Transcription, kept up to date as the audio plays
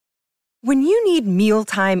When you need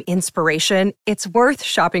mealtime inspiration, it's worth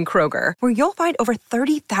shopping Kroger, where you'll find over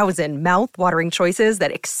 30,000 mouth-watering choices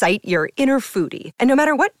that excite your inner foodie. And no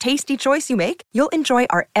matter what tasty choice you make, you'll enjoy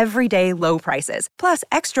our everyday low prices, plus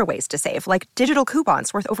extra ways to save, like digital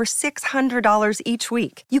coupons worth over $600 each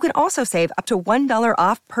week. You can also save up to $1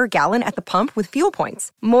 off per gallon at the pump with fuel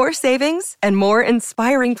points. More savings and more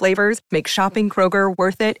inspiring flavors make shopping Kroger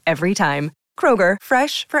worth it every time. Kroger,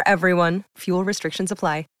 fresh for everyone. Fuel restrictions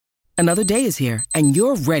apply. Another day is here, and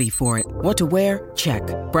you're ready for it. What to wear? Check.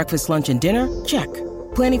 Breakfast, lunch, and dinner? Check.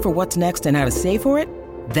 Planning for what's next and how to save for it?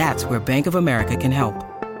 That's where Bank of America can help.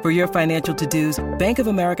 For your financial to-dos, Bank of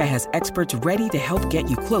America has experts ready to help get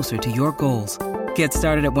you closer to your goals. Get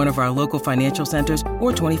started at one of our local financial centers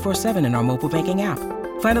or 24/7 in our mobile banking app.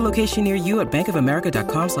 Find a location near you at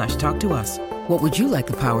bankofamerica.com/talktous. What would you like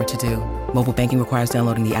the power to do? Mobile banking requires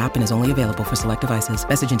downloading the app and is only available for select devices.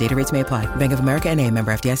 Message and data rates may apply. Bank of America N.A.,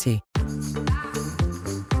 member FDIC.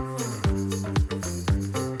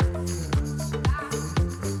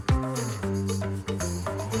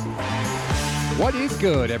 What is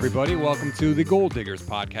good, everybody? Welcome to the Gold Diggers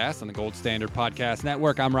podcast on the Gold Standard Podcast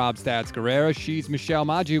Network. I'm Rob Stats Guerrera. She's Michelle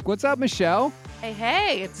Majuk. What's up, Michelle?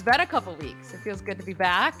 Hey, it's been a couple weeks. It feels good to be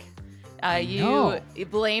back. You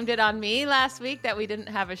blamed it on me last week that we didn't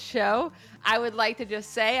have a show. I would like to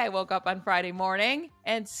just say I woke up on Friday morning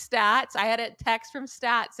and I had a text from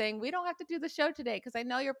Stats saying, we don't have to do the show today because I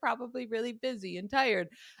know you're probably really busy and tired.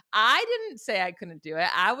 I didn't say I couldn't do it.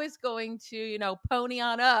 I was going to, pony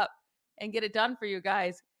on up and get it done for you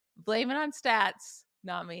guys. Blame it on Stats,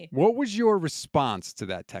 not me. What was your response to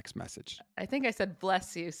that text message? I think I said,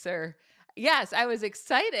 bless you, sir. Yes, I was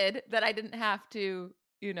excited that I didn't have to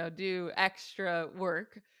do extra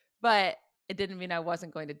work, but it didn't mean I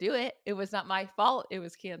wasn't going to do it. It was not my fault. It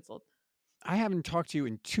was canceled. I haven't talked to you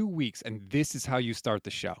in 2 weeks, and this is how you start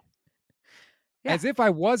the show. Yeah. As if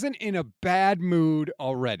I wasn't in a bad mood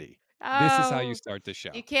already. This is how you start the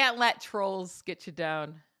show. You can't let trolls get you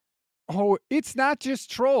down. Oh, it's not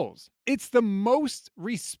just trolls. It's the most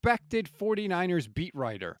respected 49ers beat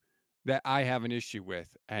writer that I have an issue with.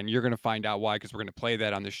 And you're going to find out why, because we're going to play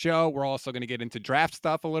that on the show. We're also going to get into draft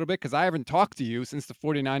stuff a little bit, because I haven't talked to you since the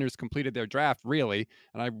 49ers completed their draft, really.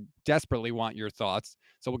 And I desperately want your thoughts.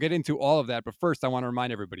 So we'll get into all of that. But first, I want to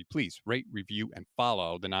remind everybody, please rate, review, and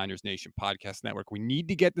follow the Niners Nation Podcast Network. We need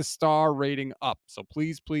to get the star rating up. So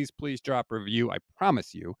please, please, please drop a review. I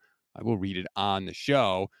promise you, I will read it on the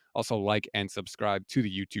show. Also, like and subscribe to the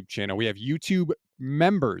YouTube channel. We have YouTube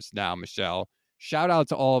members now, Michelle. Shout out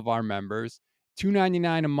to all of our members.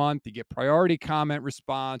 $2.99 a month. You get priority comment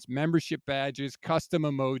response, membership badges, custom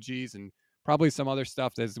emojis, and probably some other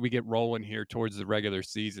stuff as we get rolling here towards the regular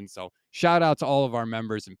season. So shout out to all of our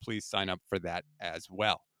members, and please sign up for that as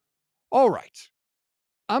well. All right.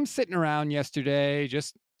 I'm sitting around yesterday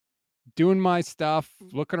just doing my stuff,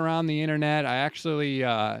 looking around the internet. I actually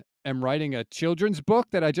am writing a children's book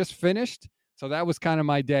that I just finished. So that was kind of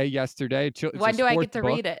my day yesterday. When do I get to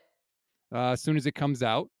read it? As soon as it comes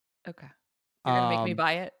out. Okay. You're going to make me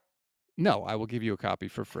buy it? No, I will give you a copy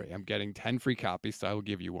for free. I'm getting 10 free copies, so I will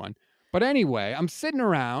give you one. But anyway, I'm sitting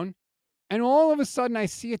around, and all of a sudden I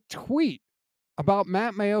see a tweet about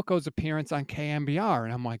Matt Mayoko's appearance on KMBR,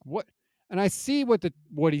 and I'm like, what? And I see what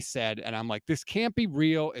he said, and I'm like, this can't be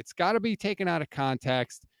real. It's got to be taken out of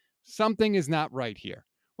context. Something is not right here.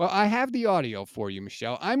 Well, I have the audio for you,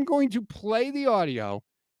 Michelle. I'm going to play the audio,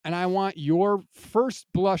 and I want your first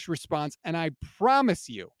blush response. And I promise,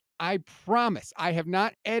 I have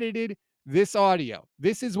not edited this audio.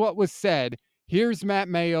 This is what was said. Here's Matt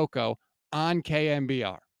Mayoko on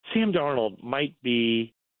KMBR. Sam Darnold might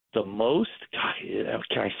be the most, can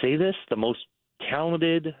I say this? The most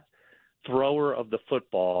talented thrower of the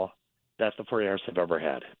football that the 49ers have ever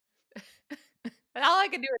had. All I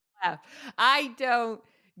can do is laugh. I don't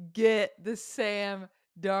get the Sam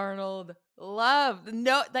Darnold love.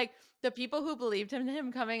 No, like the people who believed in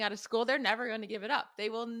him coming out of school, they're never going to give it up. They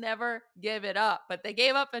will never give it up. But they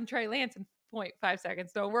gave up on Trey Lance in 0.5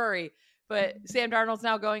 seconds. Don't worry. But Sam Darnold's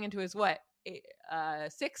now going into his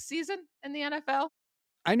sixth season in the NFL?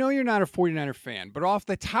 I know you're not a 49er fan, but off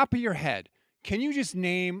the top of your head, can you just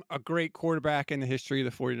name a great quarterback in the history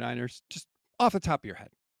of the 49ers? Just off the top of your head.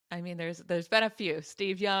 I mean, there's been a few.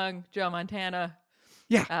 Steve Young, Joe Montana.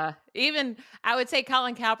 Yeah. Even I would say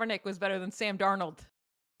Colin Kaepernick was better than Sam Darnold.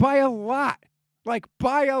 By a lot.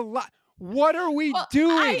 By a lot. What are we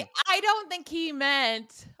doing? I don't think he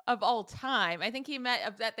meant of all time. I think he meant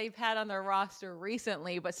of that they've had on their roster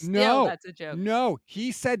recently, but still, that's a joke. No,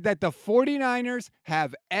 he said that the 49ers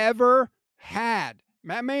have ever had.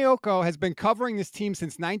 Matt Mayoko has been covering this team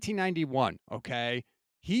since 1991, okay?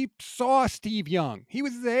 He saw Steve Young. He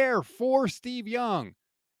was there for Steve Young.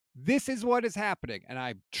 This is what is happening. And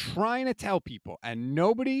I'm trying to tell people, and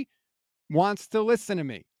nobody wants to listen to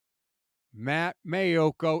me. Matt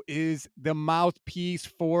Mayoko is the mouthpiece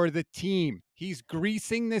for the team. He's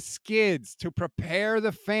greasing the skids to prepare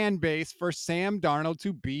the fan base for Sam Darnold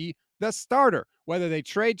to be the starter, whether they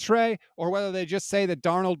trade Trey or whether they just say that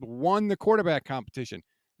Darnold won the quarterback competition.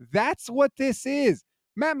 That's what this is.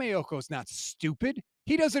 Matt Mayoko's not stupid.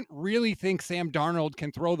 He doesn't really think Sam Darnold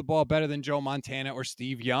can throw the ball better than Joe Montana or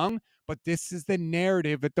Steve Young, but this is the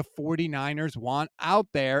narrative that the 49ers want out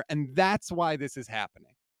there, and that's why this is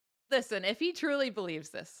happening. Listen, if he truly believes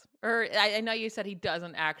this, or I know you said he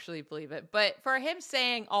doesn't actually believe it, but for him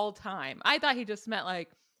saying all time, I thought he just meant like,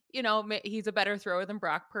 he's a better thrower than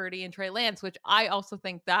Brock Purdy and Trey Lance, which I also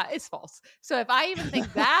think that is false. So if I even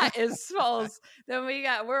think that is false, then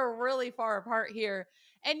we're really far apart here.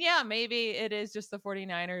 And yeah, maybe it is just the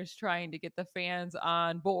 49ers trying to get the fans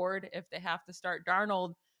on board if they have to start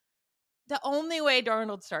Darnold. The only way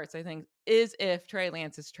Darnold starts, I think, is if Trey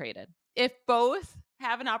Lance is traded. If both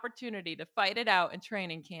have an opportunity to fight it out in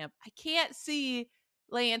training camp, I can't see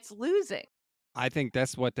Lance losing. I think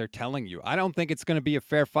that's what they're telling you. I don't think it's going to be a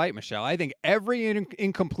fair fight, Michelle. I think every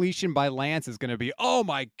incompletion by Lance is going to be, oh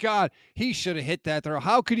my God, he should have hit that throw.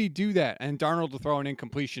 How could he do that? And Darnold will throw an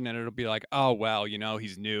incompletion and it'll be like, oh, well,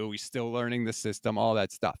 he's new. He's still learning the system, all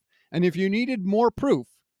that stuff. And if you needed more proof,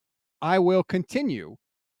 I will continue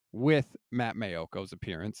with Matt Mayoko's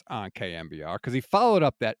appearance on KMBR because he followed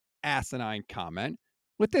up that asinine comment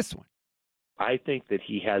with this one. I think that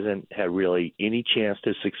he hasn't had really any chance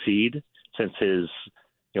to succeed since his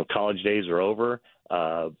college days are over.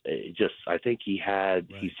 I think he's had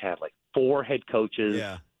like 4 head coaches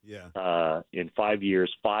in 5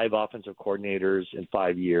 years, 5 offensive coordinators in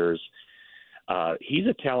 5 years. He's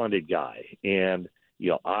a talented guy. And,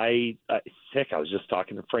 I was just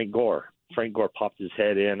talking to Frank Gore. Frank Gore popped his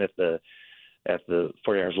head in at the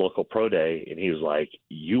 49ers local pro day, and he was like,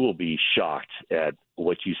 you will be shocked at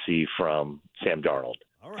what you see from Sam Darnold.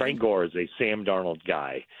 Right. Frank Gore is a Sam Darnold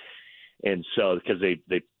guy. And so, because they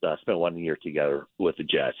spent 1 year together with the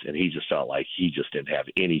Jets, and he just felt like he just didn't have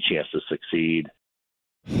any chance to succeed.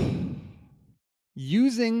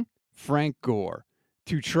 Using Frank Gore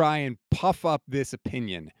to try and puff up this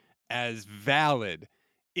opinion as valid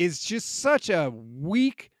is just such a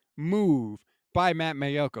weak move by Matt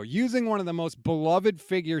Mayoko, using one of the most beloved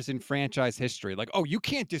figures in franchise history. Like, oh, you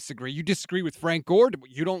can't disagree. You disagree with Frank Gore.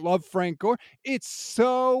 You don't love Frank Gore. It's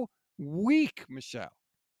so weak, Michelle.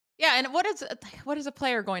 Yeah, and what is a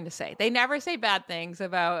player going to say? They never say bad things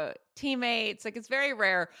about teammates. Like, it's very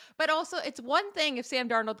rare. But also, it's one thing if Sam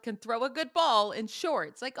Darnold can throw a good ball in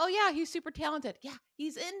shorts. Like, oh yeah, he's super talented. Yeah,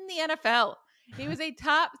 he's in the NFL. He was a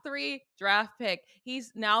top 3 draft pick.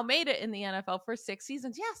 He's now made it in the NFL for 6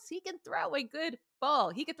 seasons. Yes, he can throw a good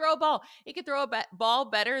ball. He could throw a ball. He could throw a ball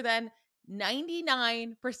better than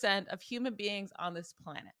 99% of human beings on this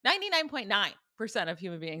planet. 99.9% of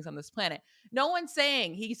human beings on this planet. No one's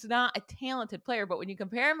saying he's not a talented player, but when you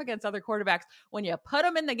compare him against other quarterbacks, when you put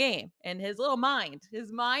him in the game and his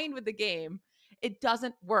mind with the game, it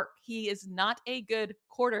doesn't work. He is not a good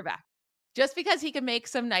quarterback. Just because he can make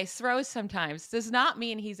some nice throws sometimes does not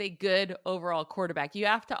mean he's a good overall quarterback. You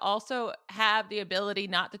have to also have the ability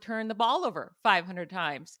not to turn the ball over 500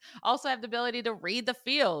 times. Also have the ability to read the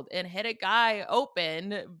field and hit a guy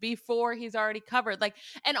open before he's already covered.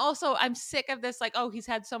 And also I'm sick of this, like, oh, he's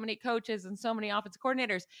had so many coaches and so many offensive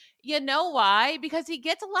coordinators. You know why? Because he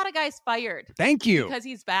gets a lot of guys fired. Thank you. Because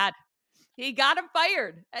he's bad. He got him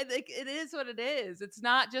fired. I think it is what it is. It's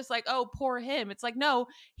not just like, oh, poor him. It's like, no,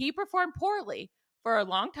 he performed poorly for a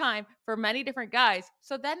long time for many different guys.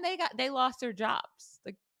 So then they lost their jobs.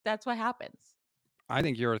 Like, that's what happens. I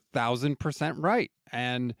think you're 1,000% right.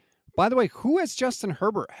 And by the way, who has Justin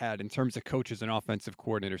Herbert had in terms of coaches and offensive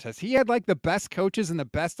coordinators? Has he had like the best coaches and the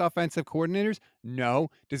best offensive coordinators? No.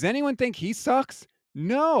 Does anyone think he sucks?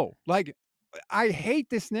 No. Like, I hate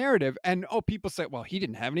this narrative. And people say, well, he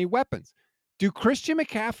didn't have any weapons. Do Christian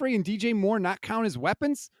McCaffrey and DJ Moore not count as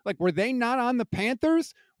weapons? Like, were they not on the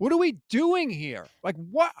Panthers? What are we doing here? Like,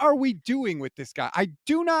 what are we doing with this guy? I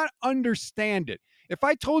do not understand it. If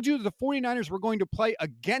I told you that the 49ers were going to play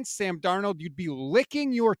against Sam Darnold, you'd be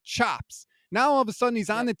licking your chops. Now, all of a sudden,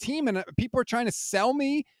 he's on the team, and people are trying to sell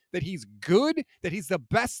me that he's good, that he's the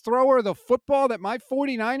best thrower of the football, that my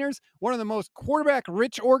 49ers, one of the most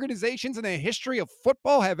quarterback-rich organizations in the history of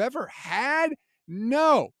football, have ever had?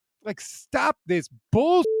 No. Like, stop this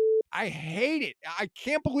bullshit. I hate it. I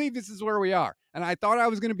can't believe this is where we are. And I thought I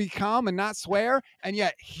was going to be calm and not swear, and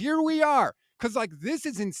yet here we are. Because, like, this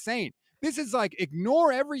is insane. This is like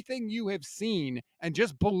ignore everything you have seen and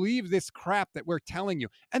just believe this crap that we're telling you.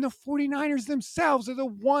 And the 49ers themselves are the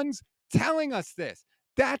ones telling us this.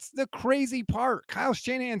 That's the crazy part. Kyle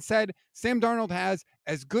Shanahan said Sam Darnold has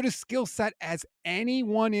as good a skill set as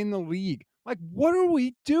anyone in the league. Like, what are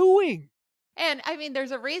we doing? And I mean,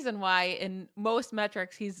 there's a reason why in most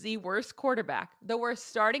metrics, he's the worst quarterback, the worst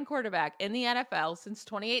starting quarterback in the NFL since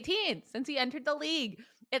 2018, since he entered the league.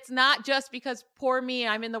 It's not just because poor me,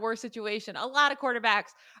 I'm in the worst situation. A lot of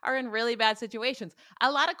quarterbacks are in really bad situations.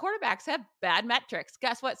 A lot of quarterbacks have bad metrics.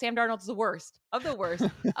 Guess what? Sam Darnold's the worst of the worst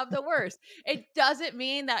of the worst. It doesn't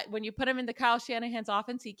mean that when you put him into Kyle Shanahan's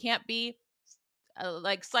offense, he can't be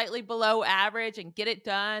like slightly below average and get it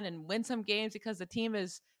done and win some games because the team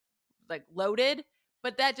is like loaded,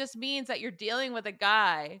 but that just means that you're dealing with a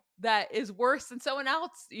guy that is worse than someone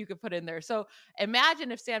else you could put in there. So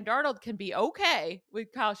imagine if Sam Darnold can be okay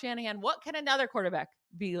with Kyle Shanahan, what can another quarterback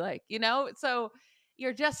be like, you know? So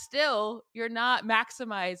you're not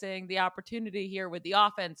maximizing the opportunity here with the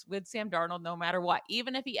offense with Sam Darnold, no matter what.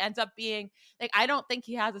 Even if he ends up being like, I don't think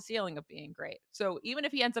he has a ceiling of being great. So even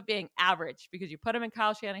if he ends up being average because you put him in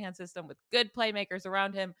Kyle Shanahan's system with good playmakers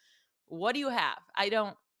around him, what do you have?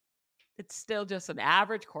 It's still just an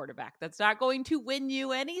average quarterback that's not going to win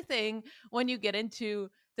you anything when you get into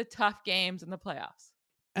the tough games in the playoffs.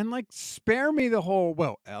 And like, spare me the whole,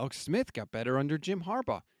 well, Alex Smith got better under Jim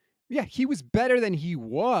Harbaugh. Yeah, he was better than he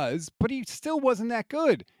was, but he still wasn't that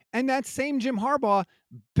good. And that same Jim Harbaugh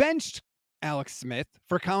benched Alex Smith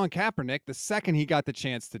for Colin Kaepernick the second he got the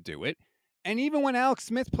chance to do it. And even when Alex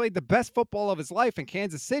Smith played the best football of his life in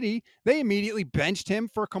Kansas City, they immediately benched him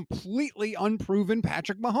for completely unproven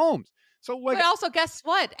Patrick Mahomes. So, like, But also, guess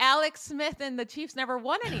what? Alex Smith and the Chiefs never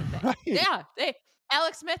won anything. right. Yeah,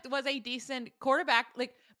 Alex Smith was a decent quarterback,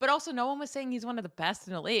 like, but also no one was saying he's one of the best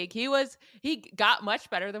in the league. He got much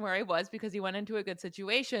better than where he was because he went into a good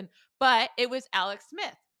situation, but it was Alex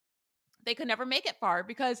Smith. They could never make it far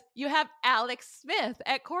because you have Alex Smith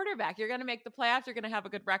at quarterback. You're going to make the playoffs, you're going to have a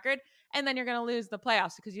good record, and then you're going to lose the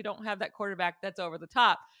playoffs because you don't have that quarterback that's over the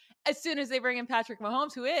top. As soon as they bring in Patrick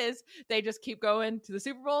Mahomes, they just keep going to the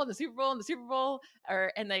Super Bowl and the Super Bowl and the Super Bowl,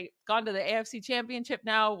 and they gone to the AFC Championship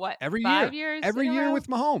now. What, Every 5 year, years? every in a year row? with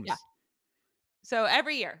Mahomes. Yeah. So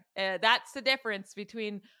every year, that's the difference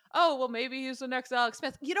between, oh, well, maybe he's the next Alex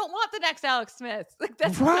Smith. You don't want the next Alex Smith. Like,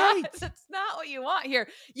 Right. that's not what you want here.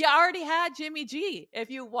 You already had Jimmy G.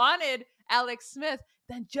 If you wanted Alex Smith,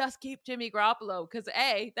 then just keep Jimmy Garoppolo because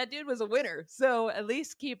that dude was a winner. So at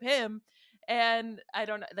least keep him. And I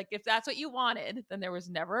don't know, like, if that's what you wanted, then there was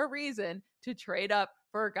never a reason to trade up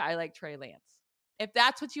for a guy like Trey Lance. If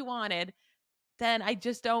that's what you wanted, then I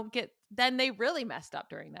just don't get, then they really messed up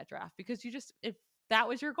during that draft because if that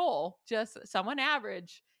was your goal, just someone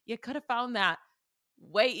average, you could have found that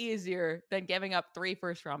way easier than giving up 3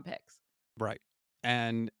 first-round picks. Right.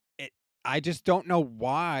 And I just don't know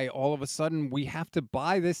why all of a sudden we have to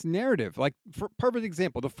buy this narrative. Like, for perfect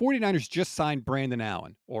example, the 49ers just signed Brandon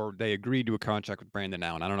Allen, or they agreed to a contract with Brandon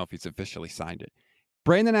Allen. I don't know if he's officially signed it.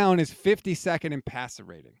 Brandon Allen is 52nd in passer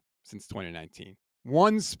rating since 2019.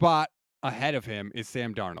 One spot ahead of him is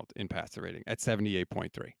Sam Darnold in passer rating at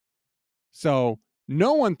 78.3. So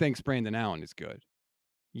no one thinks Brandon Allen is good,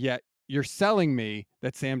 yet you're selling me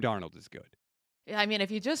that Sam Darnold is good. Yeah, I mean, if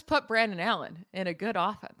you just put Brandon Allen in a good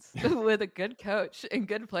offense with a good coach and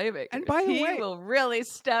good playmakers, And by the he way, will really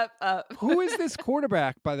step up. who is this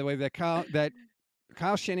quarterback, by the way, that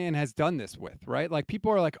Kyle Shanahan has done this with, right? Like,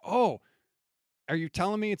 people are like, oh, are you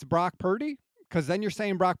telling me it's Brock Purdy? Because then you're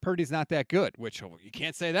saying Brock Purdy's not that good, which you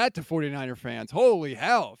can't say that to 49er fans. Holy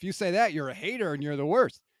hell. If you say that, you're a hater and you're the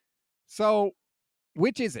worst. So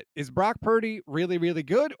which is it? Is Brock Purdy really, really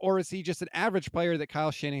good, or is he just an average player that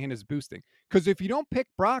Kyle Shanahan is boosting? Because if you don't pick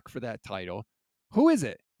Brock for that title, who is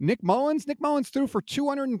it? Nick Mullins? Nick Mullins threw for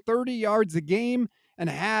 230 yards a game and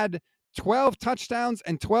had 12 touchdowns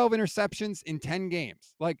and 12 interceptions in 10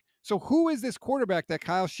 games. Like, so who is this quarterback that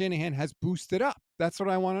Kyle Shanahan has boosted up? That's what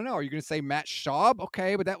I want to know. Are you going to say Matt Schaub?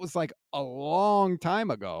 Okay, but that was like a long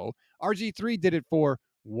time ago. RG3 did it for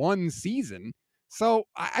one season. So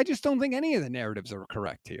I just don't think any of the narratives are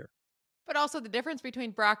correct here. But also the difference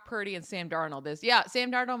between Brock Purdy and Sam Darnold is, yeah,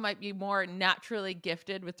 Sam Darnold might be more naturally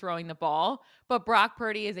gifted with throwing the ball, but Brock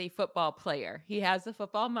Purdy is a football player. He has the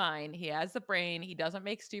football mind. He has the brain. He doesn't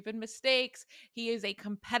make stupid mistakes. He is a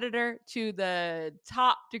competitor to the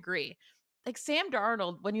top degree. Like Sam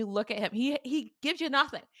Darnold, when you look at him, he gives you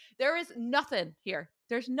nothing. There is nothing here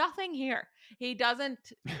There's nothing here. He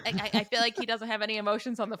doesn't, I feel like he doesn't have any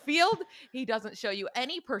emotions on the field. He doesn't show you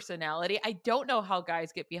any personality. I don't know how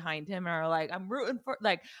guys get behind him and are like, I'm rooting for,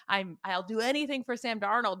 like, I'll do anything for Sam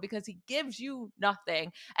Darnold, because he gives you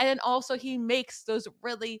nothing. And then also he makes those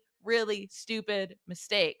really, really stupid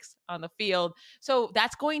mistakes on the field. So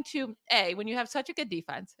that's going to, when you have such a good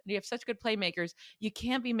defense and you have such good playmakers, you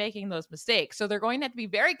can't be making those mistakes. So they're going to have to be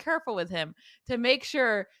very careful with him to make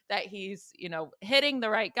sure that he's, hitting the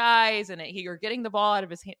right guys and you're getting the ball out of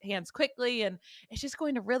his hands quickly. And it's just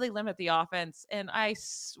going to really limit the offense. And I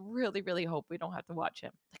really, really hope we don't have to watch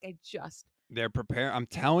him. They're preparing. I'm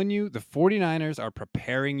telling you, the 49ers are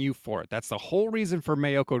preparing you for it. That's the whole reason for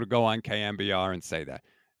Mayoko to go on KMBR and say that.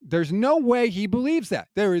 There's no way he believes that.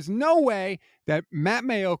 There is no way that Matt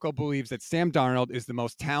Mayoko believes that Sam Darnold is the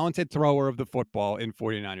most talented thrower of the football in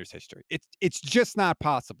 49ers history. It's just not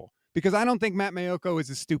possible, because I don't think Matt Mayoko is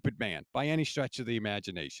a stupid man by any stretch of the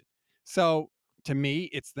imagination. So to me,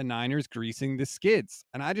 it's the Niners greasing the skids.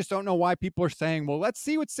 And I just don't know why people are saying, well, let's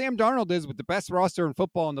see what Sam Darnold is with the best roster in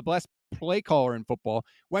football and the best play caller in football,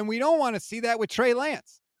 when we don't want to see that with Trey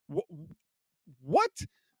Lance. What?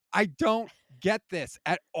 I don't get this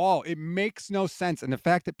at all. It makes no sense. And the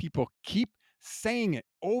fact that people keep saying it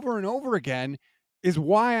over and over again is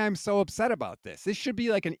why I'm so upset about this. This should be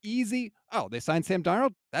like an easy, they signed Sam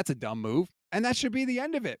Darnold. That's a dumb move. And that should be the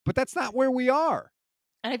end of it. But that's not where we are.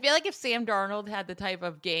 And I feel like if Sam Darnold had the type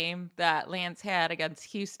of game that Lance had against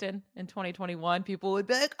Houston in 2021, people would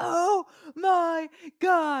be like, oh my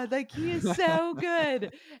God, like he is so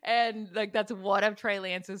good. And like that's one of Trey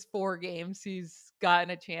Lance's 4 games he's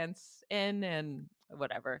gotten a chance in, and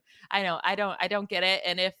whatever. I know, I don't get it.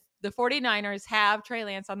 And if the 49ers have Trey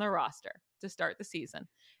Lance on their roster to start the season,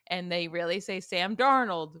 and they really say Sam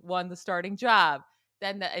Darnold won the starting job,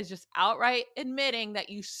 then that is just outright admitting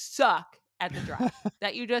that you suck at the draft,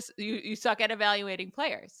 that you suck at evaluating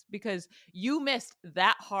players, because you missed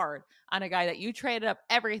that hard on a guy that you traded up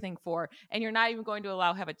everything for, and you're not even going to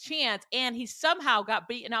allow have a chance. And he somehow got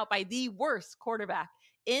beaten out by the worst quarterback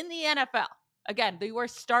in the NFL. Again, the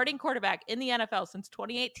worst starting quarterback in the NFL since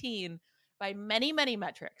 2018 by many, many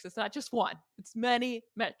metrics. It's not just one, it's many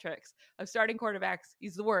metrics of starting quarterbacks.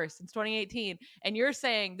 He's the worst since 2018. And you're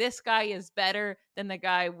saying this guy is better than the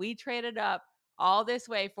guy we traded up all this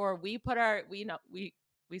way for. We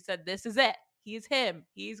said this is it. He's him.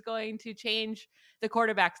 He's going to change the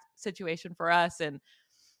quarterback situation for us. And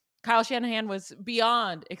Kyle Shanahan was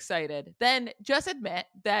beyond excited. Then just admit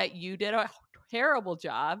that you did a terrible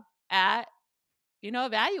job at,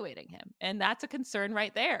 evaluating him. And that's a concern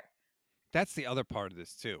right there. That's the other part of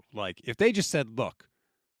this too. Like, if they just said, look,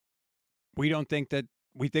 we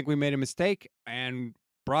think we made a mistake, and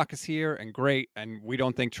Brock is here and great, and we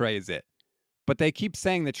don't think Trey is it. But they keep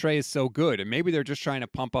saying that Trey is so good, and maybe they're just trying to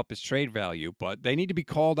pump up his trade value, but they need to be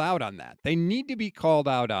called out on that. They need to be called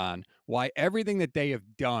out on why everything that they have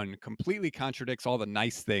done completely contradicts all the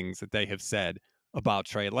nice things that they have said about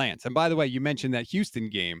Trey Lance. And by the way, you mentioned that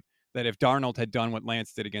Houston game, that if Darnold had done what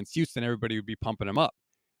Lance did against Houston, everybody would be pumping him up.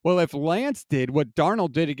 Well, if Lance did what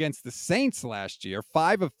Darnold did against the Saints last year,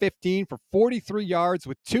 5 of 15 for 43 yards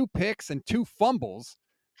with 2 picks and 2 fumbles,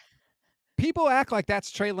 people act like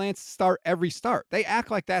that's Trey Lance's start every start. They act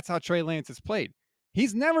like that's how Trey Lance has played.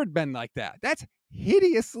 He's never been like that. That's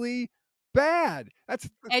hideously bad.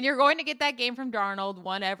 And you're going to get that game from Darnold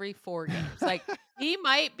 1 every 4 games. Like, he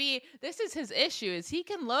might be, this is his issue, is he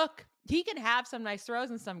can have some nice throws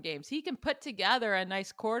in some games. He can put together a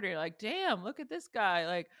nice quarter. Like, damn, look at this guy.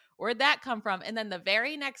 Like, where'd that come from? And then the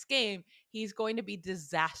very next game, he's going to be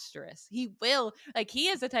disastrous. He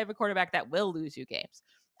is the type of quarterback that will lose you games.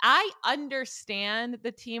 I understand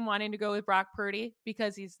the team wanting to go with Brock Purdy,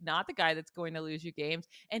 because he's not the guy that's going to lose you games.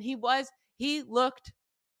 And he looked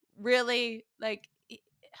really, like,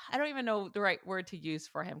 I don't even know the right word to use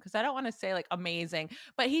for him, because I don't want to say like amazing,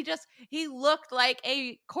 but he looked like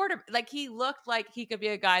a quarterback. Like, he looked like he could be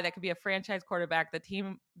a guy that could be a franchise quarterback. The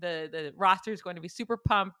team, the roster is going to be super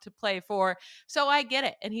pumped to play for. So I get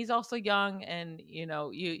it. And he's also young, and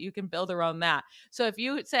you can build around that. So if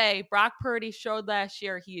you say Brock Purdy showed last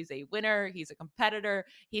year, he is a winner, he's a competitor,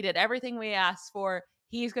 he did everything we asked for,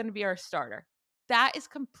 he's going to be our starter. That is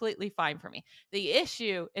completely fine for me. The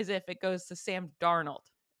issue is if it goes to Sam Darnold,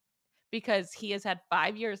 because he has had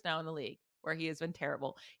 5 years now in the league where he has been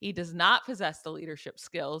terrible. He does not possess the leadership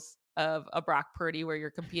skills of a Brock Purdy, where you're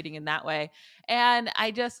competing in that way. And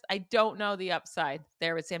I don't know the upside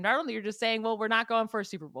there with Sam Darnold. You're just saying, well, we're not going for a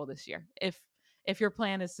Super Bowl this year, if your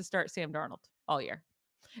plan is to start Sam Darnold all year.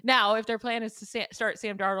 Now, if their plan is to start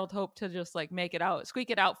Sam Darnold, hope to just like make it out, squeak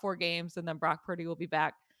it out 4 games, and then Brock Purdy will be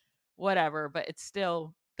back, whatever, but it's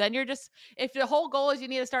still, then you're just, if the whole goal is you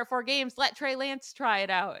need to start 4 games, let Trey Lance try it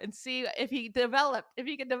out and see if he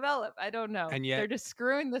can develop. I don't know. And yet They're just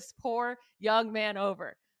screwing this poor young man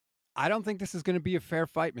over. I don't think this is going to be a fair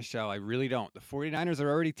fight, Michelle. I really don't. The 49ers are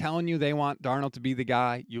already telling you they want Darnold to be the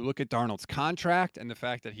guy. You look at Darnold's contract and the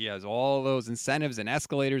fact that he has all those incentives and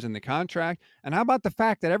escalators in the contract. And how about the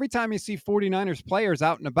fact that every time you see 49ers players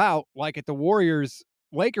out and about, like at the Warriors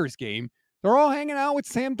Lakers game, they're all hanging out with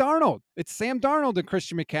Sam Darnold. It's Sam Darnold and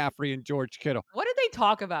Christian McCaffrey and George Kittle. What did they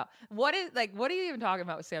talk about? What are you even talking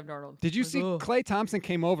about with Sam Darnold? Did you Like, see oh. Klay Thompson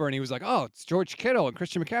came over and he was like, "Oh, it's George Kittle and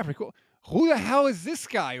Christian McCaffrey. Cool. Who the hell is this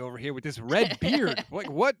guy over here with this red beard? Like,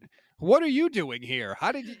 what are you doing here?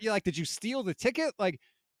 How did you like? Did you steal the ticket? Like,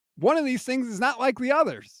 one of these things is not like the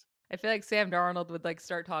others." I feel like Sam Darnold would like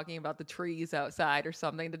start talking about the trees outside or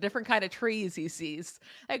something, the different kind of trees he sees.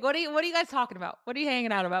 Like, what are you guys talking about? What are you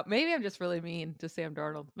hanging out about? Maybe I'm just really mean to Sam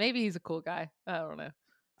Darnold. Maybe he's a cool guy. I don't know.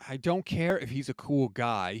 I don't care if he's a cool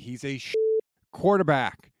guy. He's a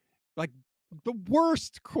quarterback, like the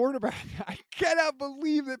worst quarterback. I cannot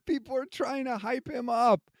believe that people are trying to hype him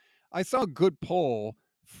up. I saw a good poll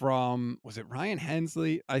from, was it Ryan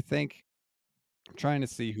Hensley? I think. I'm trying to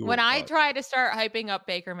see who When it I was. try to start hyping up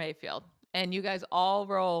Baker Mayfield and you guys all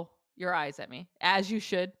roll your eyes at me, as you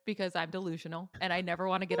should, because I'm delusional and I never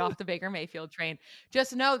want to get off the Baker Mayfield train,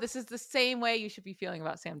 just know this is the same way you should be feeling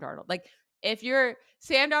about Sam Darnold. Like, if you're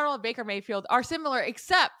Sam Darnold and Baker Mayfield are similar,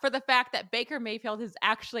 except for the fact that Baker Mayfield has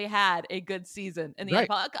actually had a good season in the Right.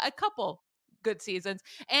 NFL, a couple good seasons,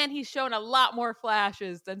 and he's shown a lot more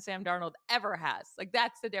flashes than Sam Darnold ever has. Like,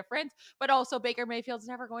 that's the difference. But also, Baker Mayfield's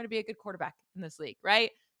never going to be a good quarterback in this league,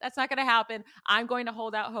 right? That's not going to happen. I'm going to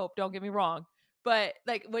hold out hope. Don't get me wrong. But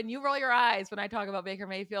like, when you roll your eyes when I talk about Baker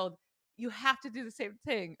Mayfield, you have to do the same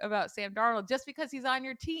thing about Sam Darnold. Just because he's on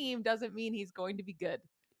your team doesn't mean he's going to be good.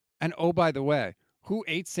 And oh, by the way, who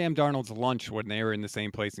ate Sam Darnold's lunch when they were in the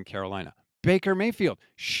same place in Carolina? Baker Mayfield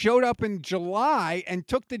showed up in July and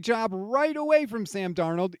took the job right away from Sam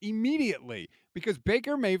Darnold immediately because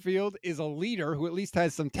Baker Mayfield is a leader who at least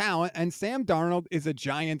has some talent, and Sam Darnold is a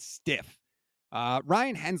giant stiff.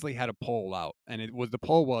 Ryan Hensley had a poll out, and the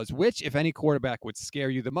poll was which, if any, quarterback would scare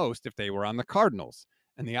you the most if they were on the Cardinals.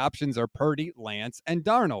 And the options are Purdy, Lance, and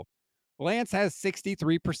Darnold. Lance has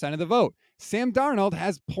 63% of the vote. Sam Darnold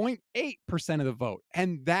has 0.8% of the vote.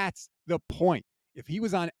 And that's the point. If he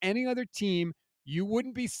was on any other team, you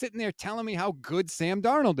wouldn't be sitting there telling me how good Sam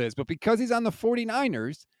Darnold is. But because he's on the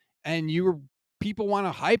 49ers and people want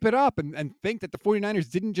to hype it up and think that the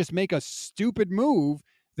 49ers didn't just make a stupid move,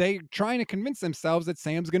 they're trying to convince themselves that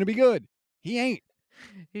Sam's going to be good. He ain't.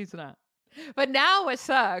 He's not. But now what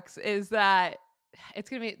sucks is that it's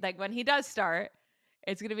going to be like, when he does start,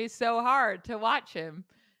 it's going to be so hard to watch him.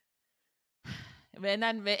 And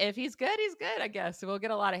then if he's good, he's good, I guess. We'll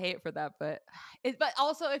get a lot of hate for that. But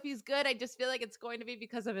also, if he's good, I just feel like it's going to be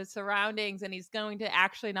because of his surroundings and he's going to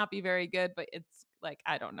actually not be very good. But it's like,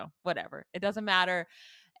 I don't know, whatever. It doesn't matter.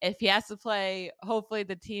 If he has to play, hopefully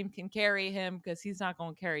the team can carry him because he's not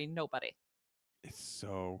going to carry nobody. It's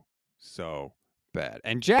so bad.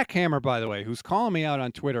 And Jack Hammer, by the way, who's calling me out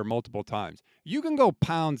on Twitter multiple times, you can go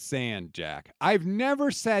pound sand, Jack. I've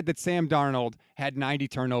never said that Sam Darnold had 90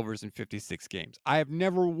 turnovers in 56 games. I have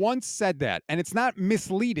never once said that. And it's not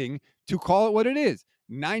misleading to call it what it is.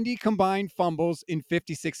 90 combined fumbles in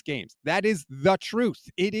 56 games. That is the truth.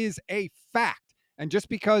 It is a fact. And just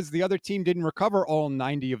because the other team didn't recover all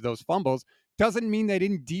 90 of those fumbles doesn't mean they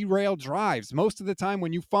didn't derail drives. Most of the time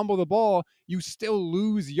when you fumble the ball, you still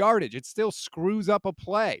lose yardage. It still screws up a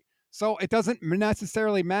play. So it doesn't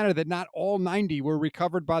necessarily matter that not all 90 were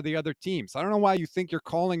recovered by the other team. So I don't know why you think you're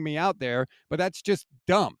calling me out there, but that's just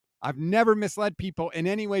dumb. I've never misled people in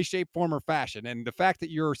any way, shape, form, or fashion. And the fact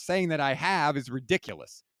that you're saying that I have is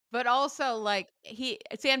ridiculous. But also, like,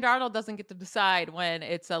 Sam Darnold doesn't get to decide when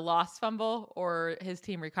it's a lost fumble or his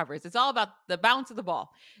team recovers. It's all about the bounce of the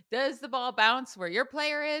ball. Does the ball bounce where your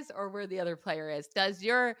player is or where the other player is? Does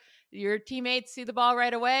your teammates see the ball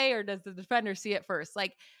right away or does the defender see it first?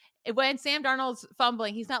 Like, when Sam Darnold's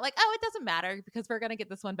fumbling, he's not like, oh, it doesn't matter because we're going to get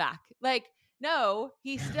this one back. Like, no,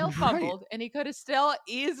 he still fumbled and he could have still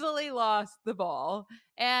easily lost the ball.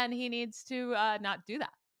 And he needs to not do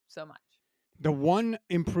that so much. The one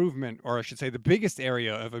improvement, or I should say the biggest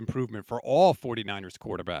area of improvement for all 49ers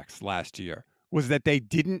quarterbacks last year was that they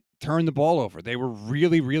didn't turn the ball over. They were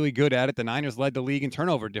really, really good at it. The Niners led the league in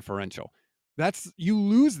turnover differential. You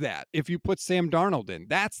lose that if you put Sam Darnold in.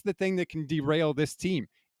 That's the thing that can derail this team,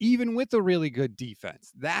 even with a really good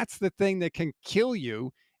defense. That's the thing that can kill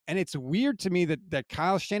you. And it's weird to me that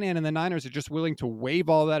Kyle Shanahan and the Niners are just willing to wave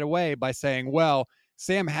all that away by saying, well,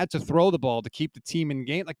 Sam had to throw the ball to keep the team in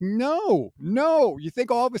game. Like, no. You think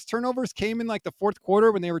all of his turnovers came in like the fourth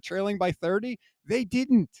quarter when they were trailing by 30? They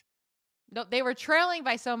didn't. No, they were trailing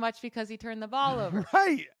by so much because he turned the ball over.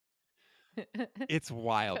 Right. It's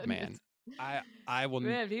wild, man. Goodness. I will.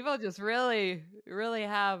 Man, people just really, really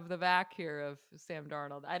have the back here of Sam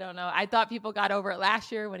Darnold. I don't know. I thought people got over it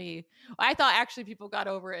last year I thought actually people got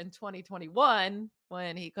over it in 2021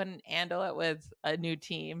 when he couldn't handle it with a new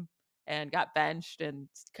team and got benched, and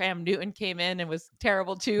Cam Newton came in and was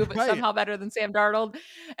terrible too, but Right. somehow better than Sam Darnold.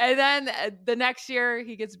 And then the next year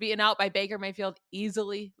he gets beaten out by Baker Mayfield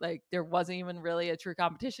easily. Like there wasn't even really a true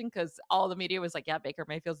competition because all the media was like, yeah, Baker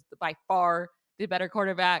Mayfield's by far the better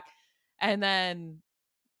quarterback. And then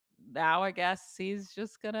now I guess he's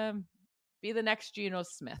just gonna be the next Geno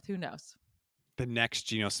Smith. Who knows? The next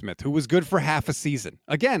Geno Smith, who was good for half a season.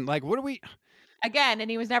 Again, like, what do we? Again, and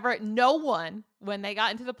he was never. No one, when they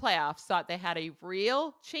got into the playoffs, thought they had a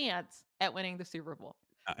real chance at winning the Super Bowl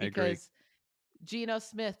I agree. because Geno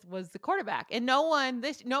Smith was the quarterback, and no one.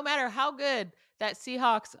 No matter how good that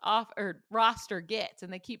Seahawks roster gets,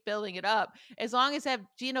 and they keep building it up, as long as they have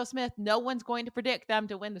Geno Smith, no one's going to predict them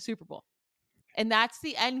to win the Super Bowl. And that's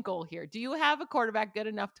the end goal here. Do you have a quarterback good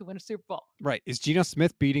enough to win a Super Bowl? Right. Is Geno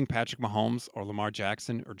Smith beating Patrick Mahomes or Lamar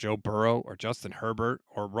Jackson or Joe Burrow or Justin Herbert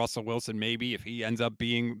or Russell Wilson, maybe if he ends up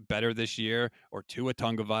being better this year, or Tua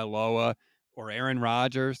Tagovailoa or Aaron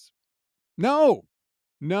Rodgers? No.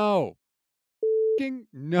 No.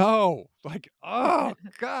 Like, oh,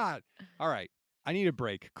 God. All right. I need a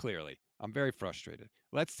break, clearly. I'm very frustrated.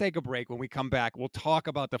 Let's take a break. When we come back, we'll talk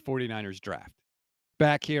about the 49ers draft.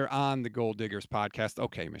 Back here on the Gold Diggers podcast.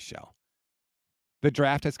 Okay, Michelle. The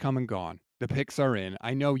draft has come and gone. The picks are in.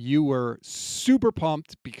 I know you were super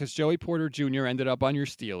pumped because Joey Porter Jr. ended up on your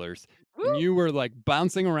Steelers. Woo! And you were like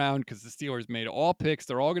bouncing around because the Steelers made all picks.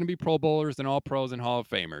 They're all going to be Pro Bowlers and all pros and Hall of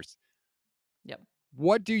Famers. Yep.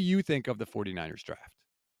 What do you think of the 49ers draft?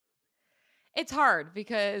 It's hard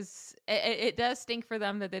because it does stink for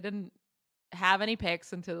them that they didn't have any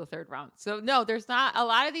picks until the third round. So no, there's not a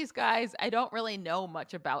lot of these guys I don't really know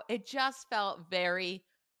much about. It just felt very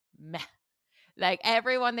meh. Like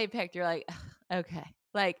everyone they picked, you're like, okay.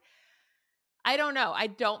 Like, I don't know. I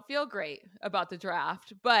don't feel great about the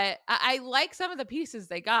draft, but I like some of the pieces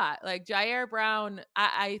they got. Like Jair Brown,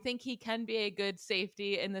 I think he can be a good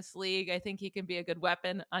safety in this league. I think he can be a good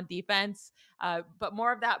weapon on defense, but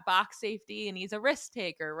more of that box safety, and he's a risk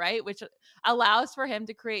taker, right? Which allows for him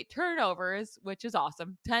to create turnovers, which is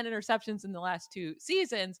awesome. 10 interceptions in the last 2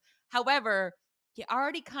 seasons. However, you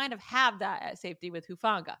already kind of have that at safety with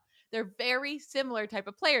Hufanga. They're very similar type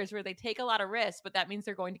of players where they take a lot of risks, but that means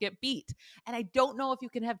they're going to get beat. And I don't know if you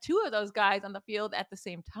can have 2 of those guys on the field at the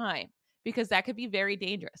same time because that could be very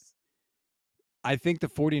dangerous. I think the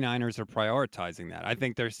 49ers are prioritizing that. I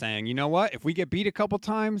think they're saying, you know what? If we get beat a couple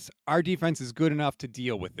times, our defense is good enough to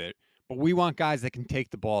deal with it, but we want guys that can take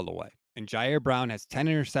the ball away. And Jair Brown has 10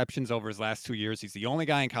 interceptions over his last 2 years. He's the only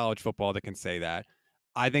guy in college football that can say that.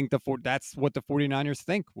 I think that's what the 49ers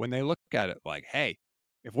think when they look at it. Like, hey,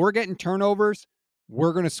 if we're getting turnovers,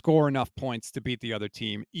 we're going to score enough points to beat the other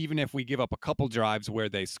team, even if we give up a couple drives where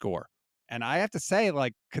they score. And I have to say,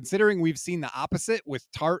 like, considering we've seen the opposite with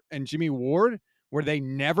Tart and Jimmy Ward, where they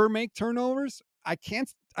never make turnovers, I can't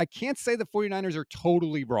say the 49ers are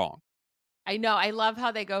totally wrong. I know. I love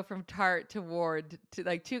how they go from Tart to Ward to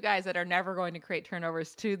like 2 guys that are never going to create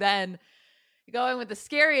turnovers to then going with the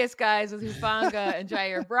scariest guys with Hufanga and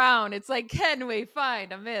Jair Brown. It's like, can we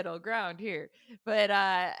find a middle ground here? But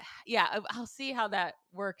yeah, I'll see how that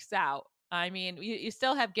works out. I mean, you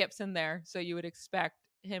still have Gibson there, so you would expect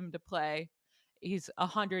him to play. He's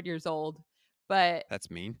 100 years old, but That's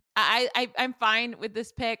mean. I'm fine with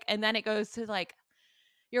this pick. And then it goes to like,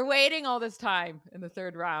 you're waiting all this time in the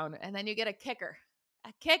third round, and then you get a kicker.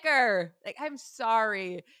 A kicker. Like, I'm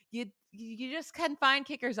sorry. You just can find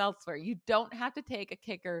kickers elsewhere. You don't have to take a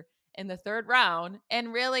kicker in the third round.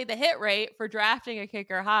 And really, the hit rate for drafting a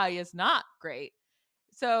kicker high is not great.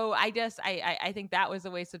 So I think that was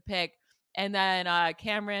a wasted pick. And then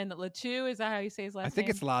Cameron Latu, is that how you say his last name? I think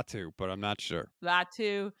it's Latu, but I'm not sure.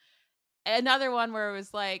 Latu. Another one where it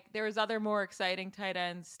was like there was other more exciting tight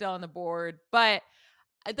ends still on the board, but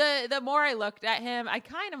the more I looked at him, I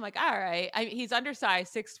kind of like, all right, he's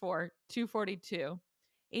undersized, 6'4", 242.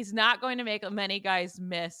 He's not going to make many guys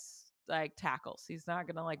miss like tackles. He's not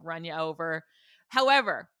going to like run you over.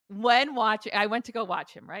 However, I went to go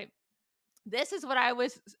watch him, right? This is what I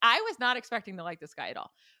was not expecting to like this guy at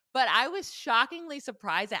all. But I was shockingly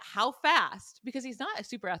surprised at how fast, because he's not a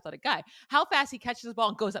super athletic guy, how fast he catches the ball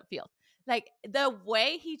and goes upfield. like the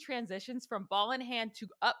way he transitions from ball in hand to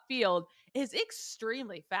upfield is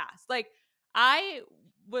extremely fast. Like I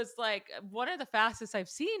was like one of the fastest I've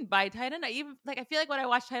seen by tight end. I even like I feel like when I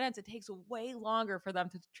watch tight ends, it takes way longer for them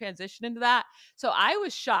to transition into that. So I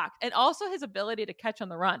was shocked. And also his ability to catch on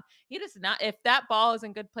the run. He does not, if that ball is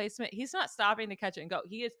in good placement, he's not stopping to catch it and go.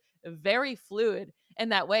 He is very fluid in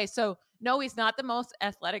that way. So no, he's not the most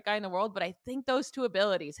athletic guy in the world, but I think those two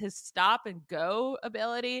abilities, his stop and go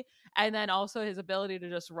ability, and then also his ability to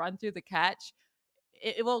just run through the catch,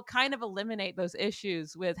 it will kind of eliminate those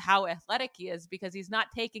issues with how athletic he is because he's not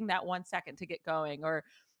taking that 1 second to get going or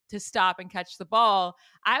to stop and catch the ball.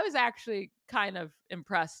 I was actually kind of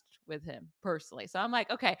impressed with him personally. So I'm like,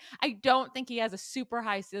 okay, I don't think he has a super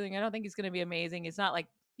high ceiling. I don't think he's going to be amazing. It's not like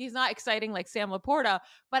he's not exciting like Sam Laporta,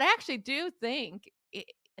 but I actually do think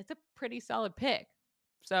it's a pretty solid pick.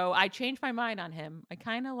 So I changed my mind on him. I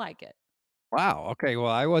kind of like it. Wow. Okay.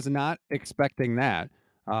 Well, I was not expecting that.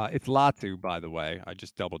 It's Latu, by the way. I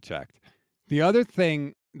just double checked. The other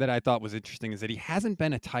thing that I thought was interesting is that he hasn't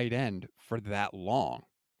been a tight end for that long.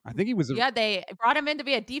 I think he was Yeah, they brought him in to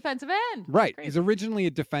be a defensive end. It's right. He's crazy. originally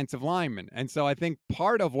a defensive lineman. And so I think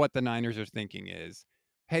part of what the Niners are thinking is,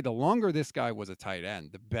 hey, the longer this guy was a tight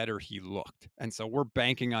end, the better he looked. And so we're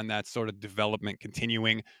banking on that sort of development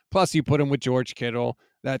continuing. Plus, you put him with George Kittle.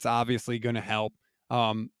 That's obviously going to help.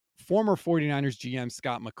 Former 49ers GM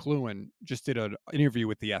Scott McCloughan just did an interview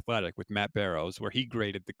with The Athletic with Matt Barrows where he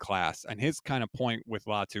graded the class. And his kind of point with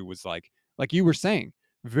Latu was like you were saying,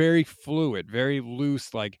 very fluid, very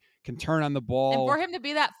loose, like can turn on the And for ball. him to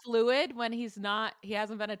be that fluid when he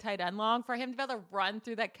hasn't been a tight end long, for him to be able to run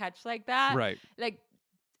through that catch like that, Right. like,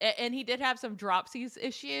 and he did have some dropsies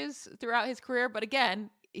issues throughout his career, but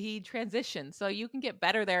again, he transitioned, so you can get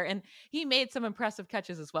better there. And he made some impressive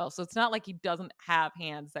catches as well. So it's not like he doesn't have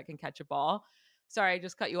hands that can catch a ball. Sorry, I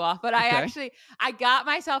just cut you off, but Okay. I got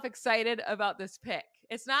myself excited about this pick.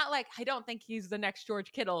 It's not like I don't think he's the next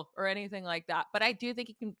George Kittle or anything like that, but I do think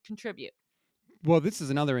he can contribute. Well, this is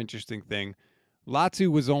another interesting thing. Latu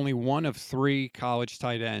was only one of three college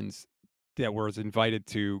tight ends that was invited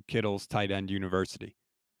to Kittle's tight end university.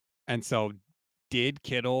 And so, did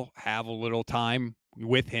Kittle have a little time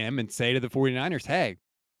with him and say to the 49ers, hey,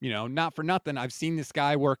 not for nothing. I've seen this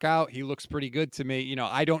guy work out. He looks pretty good to me.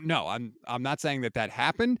 I don't know. I'm not saying that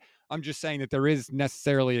happened. I'm just saying that there is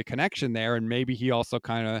necessarily a connection there. And maybe he also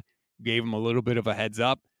kind of gave him a little bit of a heads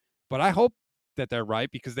up. But I hope that they're right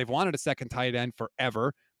because they've wanted a second tight end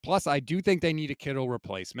forever. Plus, I do think they need a Kittle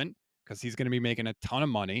replacement because he's going to be making a ton of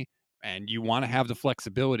money. And you want to have the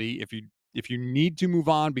flexibility if you need to move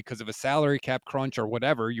on because of a salary cap crunch or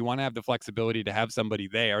whatever, you want to have the flexibility to have somebody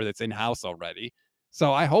there that's in house already.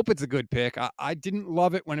 So I hope it's a good pick. I didn't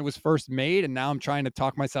love it when it was first made, and now I'm trying to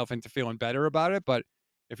talk myself into feeling better about it. But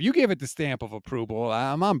if you give it the stamp of approval,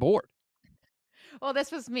 I'm on board. Well,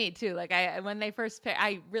 this was me too. Like when they first picked,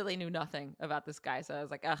 I really knew nothing about this guy, so I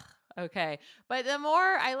was like, ugh, okay. But the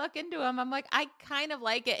more I look into him, I'm like, I kind of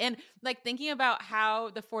like it. And like thinking about how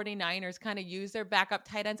the 49ers kind of use their backup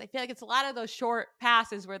tight ends, I feel like it's a lot of those short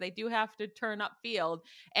passes where they do have to turn upfield.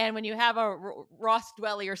 And when you have a Ross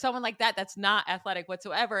Dwelly or someone like that, that's not athletic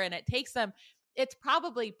whatsoever, and it takes them. It's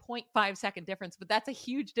probably 0.5 second difference, but that's a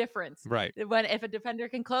huge difference Right. when if a defender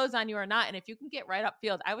can close on you or not. And if you can get right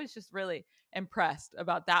upfield, I was just really impressed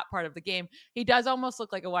about that part of the game. He does almost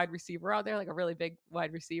look like a wide receiver out there, like a really big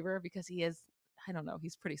wide receiver, because he is, I don't know,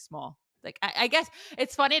 he's pretty small. Like I guess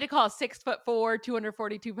it's funny to call a 6'4",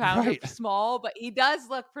 242 pounder Right. small, but he does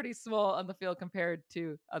look pretty small on the field compared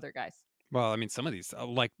to other guys. Well, I mean, some of these,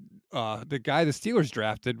 the guy the Steelers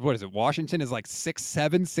drafted, what is it? Washington is like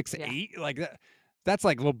 6'7", six Yeah. eight, like that. That's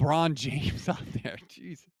like LeBron James out there.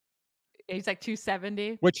 Jeez. He's like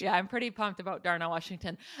 270. Which Yeah, I'm pretty pumped about Darnell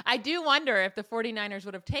Washington. I do wonder if the 49ers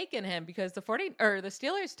would have taken him because the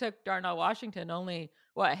Steelers took Darnell Washington only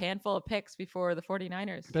a handful of picks before the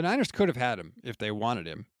 49ers. the Niners could have had him if they wanted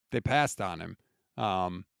him. They passed on him.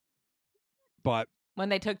 Um, but When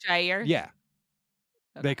they took Jair. yeah,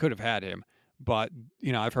 Okay. they could have had him. But,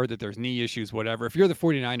 I've heard that there's knee issues, whatever. If you're the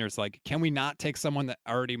 49ers, like, can we not take someone that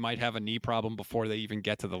already might have a knee problem before they even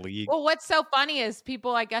get to the league? Well, what's so funny is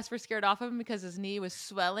people, I guess, were scared off of him because his knee was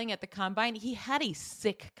swelling at the combine. He had a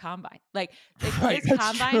sick combine. Like Right, his that's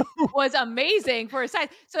combine true. was amazing for his size.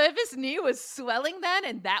 So if his knee was swelling then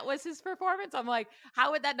and that was his performance, I'm like,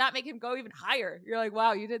 how would that not make him go even higher? You're like,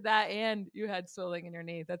 wow, you did that and you had swelling in your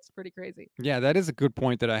knee. That's pretty crazy. Yeah, that is a good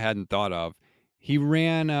point that I hadn't thought of. He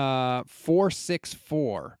ran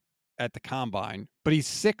 4.64 at the combine, but he's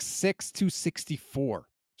 6'6", 264.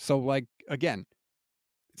 So, like, again,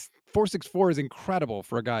 4.64 is incredible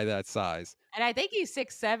for a guy that size. And I think he's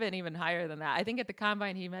 6'7", even higher than that. I think at the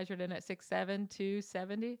combine he measured in at 6'7",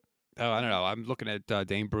 270. Oh, I don't know. I'm looking at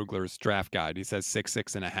Dane Brugler's draft guide. He says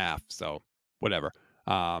 6'6.5". So whatever.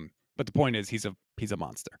 But the point is he's a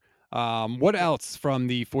monster. What Yeah. else from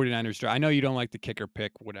the 49ers draft? I know you don't like the kicker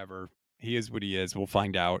pick, whatever. He is what he is. We'll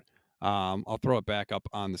find out. I'll throw it back up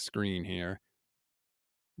on the screen here.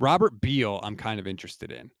 Robert Beal, I'm kind of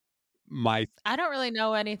interested in. My I don't really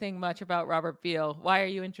know anything much about Robert Beal. Why are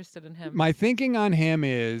you interested in him? my thinking on him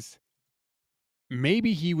is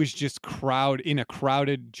maybe he was just in a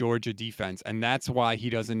crowded Georgia defense, and that's why he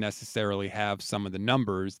doesn't necessarily have some of the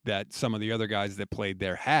numbers that some of the other guys that played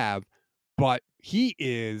there have, but he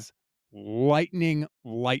is lightning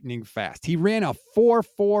fast. He ran a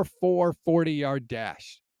 4.44 40-yard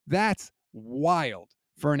dash. That's wild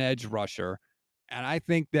for an edge rusher, and I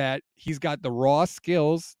think that he's got the raw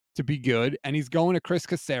skills to be good, and he's going to Chris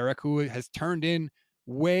Kasarik, who has turned in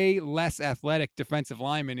way less athletic defensive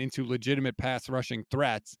linemen into legitimate pass rushing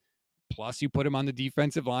threats. Plus, you put him on the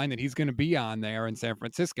defensive line that he's going to be on there in San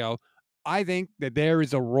Francisco. I think that there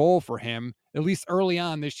is a role for him, at least early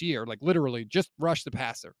on this year, like literally just rush the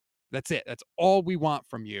passer. That's it. That's all we want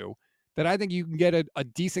from you. That I think you can get a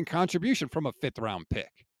decent contribution from a 5th round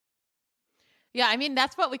pick. Yeah, I mean,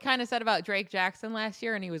 that's what we kind of said about Drake Jackson last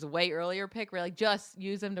year, and he was a way earlier pick. We're like, just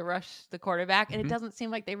use him to rush the quarterback. And it doesn't seem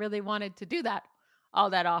like they really wanted to do that all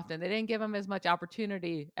that often. They didn't give him as much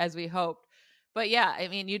opportunity as we hoped. But yeah, I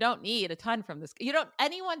mean, you don't need a ton from this. You don't,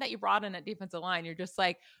 anyone that you brought in at defensive line, you're just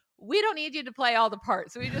like, we don't need you to play all the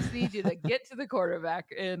parts. We just need you to get to the quarterback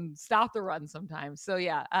and stop the run sometimes. So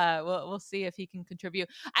yeah, we'll see if he can contribute.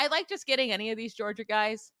 I like just getting any of these Georgia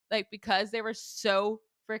guys, like, because they were so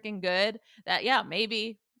freaking good that yeah,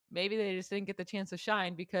 maybe they just didn't get the chance to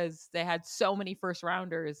shine because they had so many first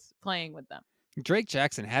rounders playing with them. Drake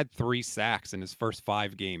Jackson had 3 sacks in his first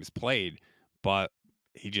 5 games played, but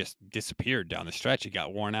he just disappeared down the stretch. He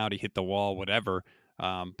got worn out. He hit the wall, whatever.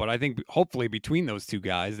 But I think hopefully between those two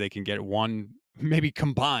guys, they can get one, maybe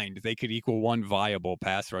combined, they could equal one viable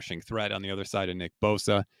pass rushing threat on the other side of Nick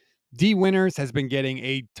Bosa. D. Winters has been getting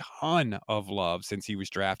a ton of love since he was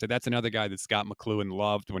drafted. That's another guy that Scott McCloughan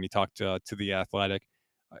loved when he talked to The Athletic.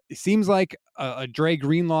 It seems like a Dre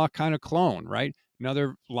Greenlaw kind of clone, right?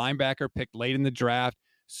 Another linebacker picked late in the draft,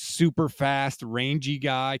 super fast, rangy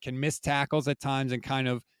guy, can miss tackles at times, and kind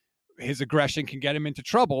of his aggression can get him into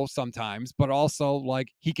trouble sometimes, but also like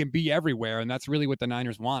he can be everywhere. And that's really what the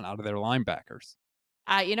Niners want out of their linebackers.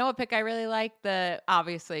 You know what pick I really like?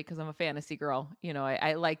 Obviously, because I'm a fantasy girl,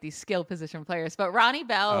 I like these skill position players. But Ronnie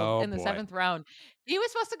Bell Oh in the boy. 7th round, he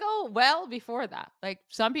was supposed to go well before that. Like,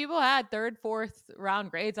 some people had 3rd, 4th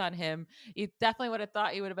round grades on him. You definitely would have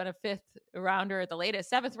thought he would have been a 5th rounder at the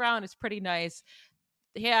latest. 7th round is pretty nice.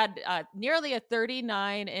 He had nearly a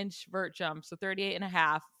 39-inch vert jump, so 38 and a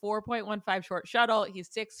half, 4.15 short shuttle. He's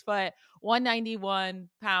 6 foot, 191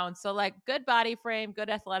 pounds. So like, good body frame, good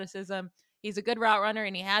athleticism. He's a good route runner,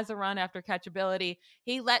 and he has a run after catch ability.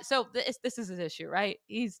 This is his issue, right?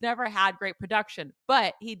 He's never had great production,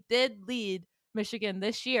 but he did lead Michigan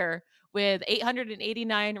this year with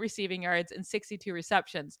 889 receiving yards and 62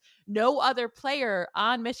 receptions. No other player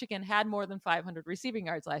on Michigan had more than 500 receiving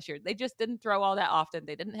yards last year. They just didn't throw all that often.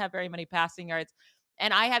 They didn't have very many passing yards.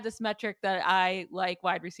 And I have this metric that I like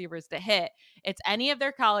wide receivers to hit. It's any of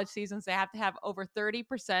their college seasons, they have to have over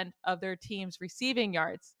 30% of their team's receiving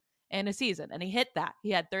yards in a season. And he hit that.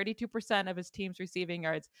 He had 32% of his team's receiving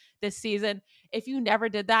yards this season. If you never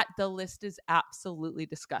did that, the list is absolutely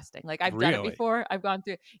disgusting. Like, I've done it Really? before. I've gone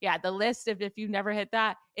through, yeah, the list of if you never hit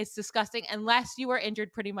that, it's disgusting unless you were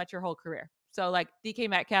injured pretty much your whole career. So like, DK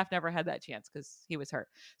Metcalf never had that chance because he was hurt.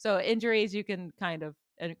 So injuries you can kind of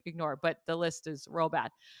ignore, but the list is real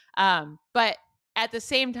bad. But at the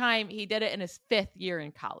same time, he did it in his 5th year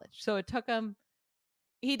in college. So it took him,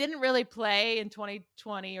 he didn't really play in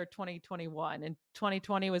 2020 or 2021. And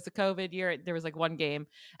 2020 was the COVID year. There was like one game.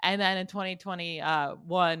 And then in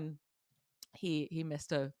 2021, he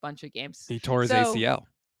missed a bunch of games. He tore his So, ACL.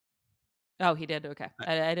 oh, he did? Okay.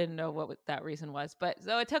 I didn't know what that reason was. But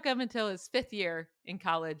so it took him until his 5th year in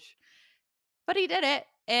college. But he did it,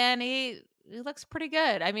 and he looks pretty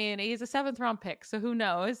good. I mean, he's a 7th round pick, so who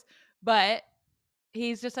knows? But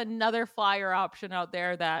he's just another flyer option out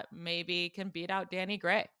there that maybe can beat out Danny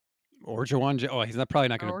Gray Or he's probably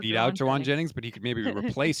not going to or beat out Jawan Jawan Jennings. Jennings, but he could maybe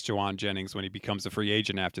replace Jawan Jennings when he becomes a free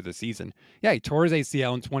agent after the season. Yeah, he tore his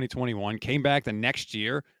ACL in 2021, came back the next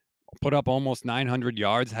year, put up almost 900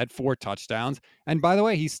 yards, had 4 touchdowns. And by the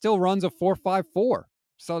way, he still runs a 4.54.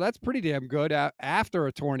 So that's pretty damn good after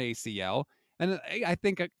a torn ACL. And I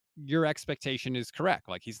think your expectation is correct.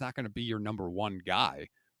 Like, he's not going to be your number one guy,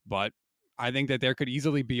 but I think that there could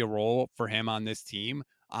easily be a role for him on this team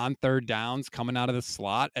on third downs coming out of the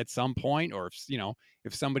slot at some point, or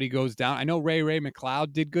if somebody goes down. I know Ray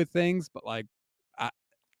McLeod did good things, but like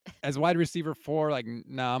as wide receiver 4, like,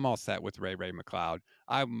 no, I'm all set with Ray McLeod.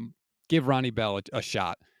 Give Ronnie Bell a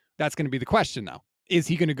shot. That's going to be the question, though. Is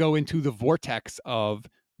he going to go into the vortex of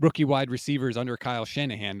rookie wide receivers under Kyle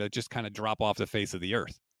Shanahan that just kind of drop off the face of the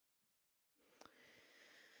earth?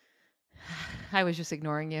 I was just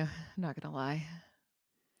ignoring you. I'm not going to lie.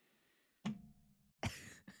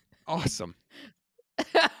 Awesome.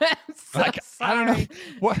 I'm so Like, sorry. I don't know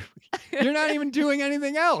what. You're not even doing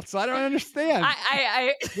anything else. I don't understand.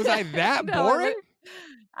 Was I that No, boring?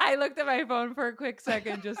 I looked at my phone for a quick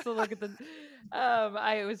second just to look at the.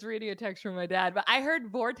 I was reading a text from my dad, but I heard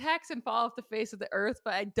vortex and fall off the face of the earth,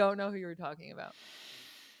 but I don't know who you were talking about.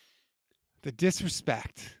 The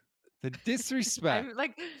disrespect. I'm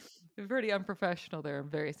like pretty unprofessional there. I'm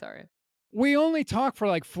very sorry. We only talk for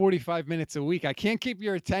like 45 minutes a week. I can't keep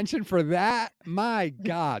your attention for that. My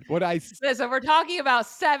God, Listen, we're talking about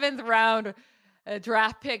 7th round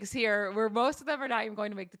draft picks here, where most of them are not even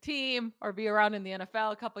going to make the team or be around in the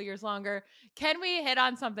NFL a couple years longer. Can we hit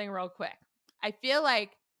on something real quick? I feel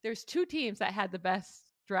like there's 2 teams that had the best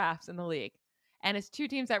drafts in the league, and it's 2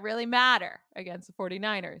 teams that really matter against the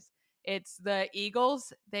 49ers. It's the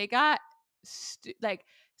Eagles. They got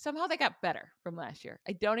somehow they got better from last year.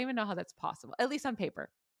 I don't even know how that's possible, at least on paper.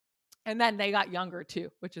 And then they got younger too,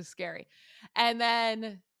 which is scary. And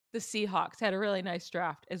then the Seahawks had a really nice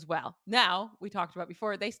draft as well. Now, we talked about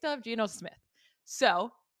before, they still have Geno Smith.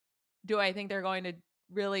 So, do I think they're going to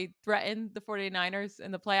really threaten the 49ers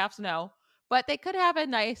in the playoffs? No. But they could have a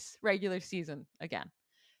nice regular season again.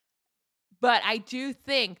 But I do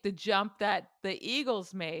think the jump that the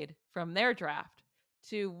Eagles made from their draft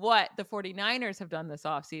to what the 49ers have done this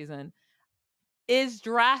offseason is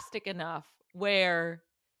drastic enough where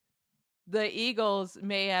the Eagles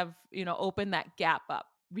may have, opened that gap up.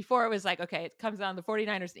 Before it was like, okay, it comes down to the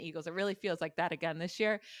 49ers and Eagles. It really feels like that again this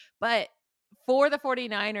year. But for the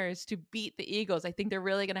 49ers to beat the Eagles, I think they're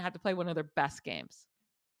really going to have to play one of their best games.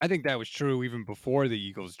 I think that was true even before the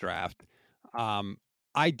Eagles draft.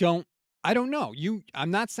 I don't know. I'm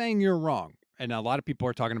not saying you're wrong. And a lot of people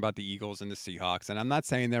are talking about the Eagles and the Seahawks, and I'm not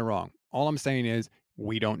saying they're wrong. All I'm saying is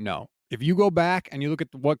we don't know. If you go back and you look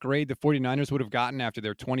at what grade the 49ers would have gotten after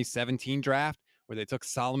their 2017 draft, where they took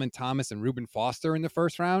Solomon Thomas and Reuben Foster in the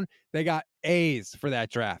first round, they got A's for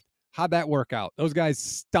that draft. How'd that work out? Those guys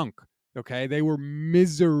stunk. Okay. They were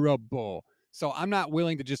miserable. So I'm not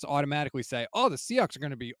willing to just automatically say, oh, the Seahawks are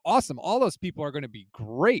going to be awesome. All those people are going to be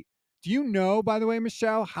great. Do you know, by the way,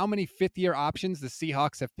 Michelle, how many fifth-year options the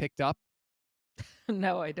Seahawks have picked up?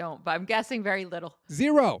 No, I don't, but I'm guessing very little.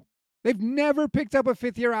 0. They've never picked up a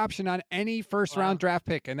fifth-year option on any first-round draft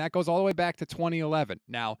pick, and that goes all the way back to 2011.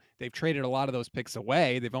 Now, they've traded a lot of those picks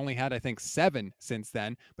away. They've only had, I think, 7 since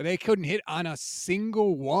then, but they couldn't hit on a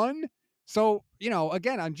single one. So,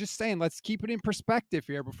 again, I'm just saying, let's keep it in perspective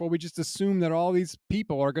here before we just assume that all these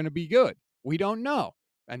people are going to be good. We don't know.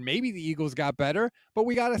 And maybe the Eagles got better, but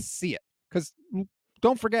we got to see it. Because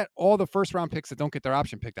don't forget all the first-round picks that don't get their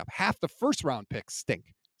option picked up. Half the first-round picks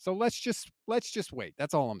stink. So let's just wait.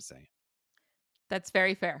 That's all I'm saying. That's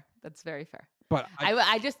very fair. But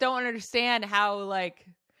I just don't understand how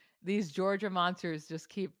these Georgia monsters just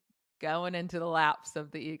keep going into the laps of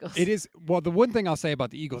the Eagles. It is, well, the one thing I'll say about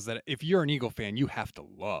the Eagles that if you're an Eagle fan, you have to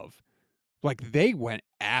love. They went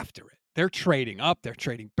after it. They're trading up, they're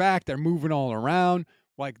trading back, they're moving all around.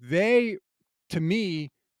 They, to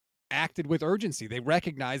me, acted with urgency. They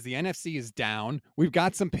recognize the NFC is down. We've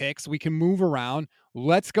got some picks. We can move around.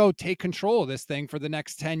 Let's go take control of this thing for the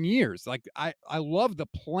next 10 years. I love the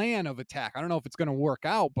plan of attack. I don't know if it's going to work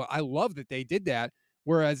out, but I love that they did that.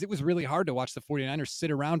 Whereas it was really hard to watch the 49ers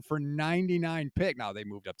sit around for 99 pick. Now they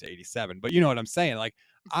moved up to 87, but you know what I'm saying?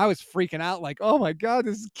 I was freaking out oh my God,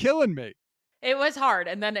 this is killing me. It was hard.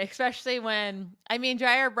 And then especially when,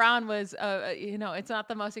 Jair Brown was, it's not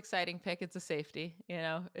the most exciting pick. It's a safety,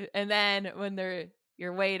 and then when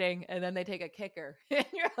you're waiting and then they take a kicker and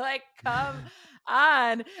you're like, come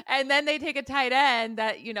on. And then they take a tight end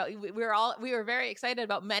that, we were very excited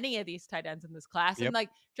about many of these tight ends in this class. Yep. And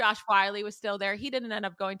Josh Wiley was still there. He didn't end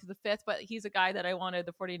up going to the 5th, but he's a guy that I wanted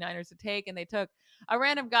the 49ers to take. And they took a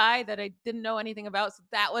random guy that I didn't know anything about. So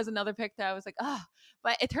that was another pick that I was like, oh,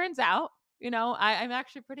 but it turns out, I'm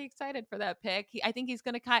actually pretty excited for that pick. I think he's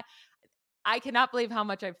going to I cannot believe how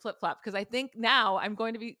much I've flip-flopped because I think now I'm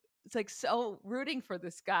going to be it's like so rooting for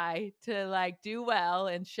this guy to like do well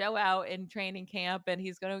and show out in training camp, and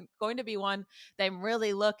he's going to be one that I'm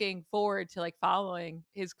really looking forward to like following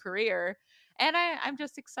his career, and I'm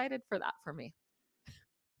just excited for that for me.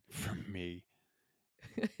 For me,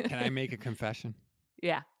 can I make a confession?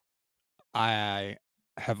 Yeah. I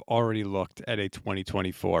have already looked at a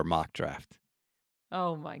 2024 mock draft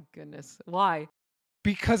Oh my goodness. Why?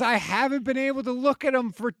 because I haven't been able to look at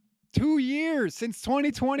them for 2 years since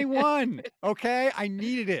 2021. Okay? I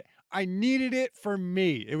needed it. I needed it for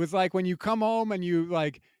me. It was like when you come home and you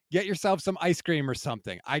like get yourself some ice cream or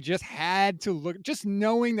something. I just had to look, just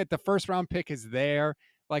knowing that the first round pick is there.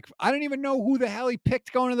 Like, I don't even know who the hell he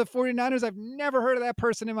picked going to the 49ers. I've never heard of that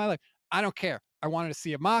person in my life. I don't care. I wanted to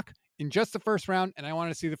see a mock in just the first round, and I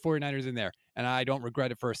wanted to see the 49ers in there. And I don't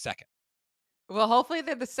regret it for a second. Well, hopefully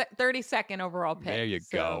they're the 32nd overall pick. There you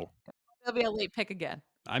go. It'll be a late pick again.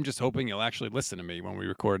 I'm just hoping you'll actually listen to me when we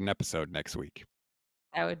record an episode next week.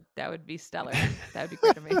 That would be stellar. That would be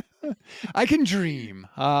great to me. I can dream.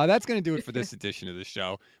 That's going to do it for this edition of the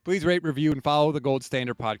show. Please rate, review, and follow the Gold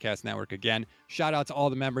Standard Podcast Network. Again, shout out to all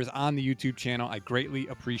the members on the YouTube channel. I greatly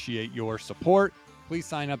appreciate your support. Please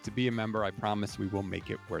sign up to be a member. I promise we will make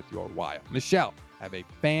it worth your while. Michelle, have a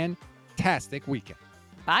fantastic weekend.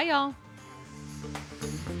 Bye, y'all.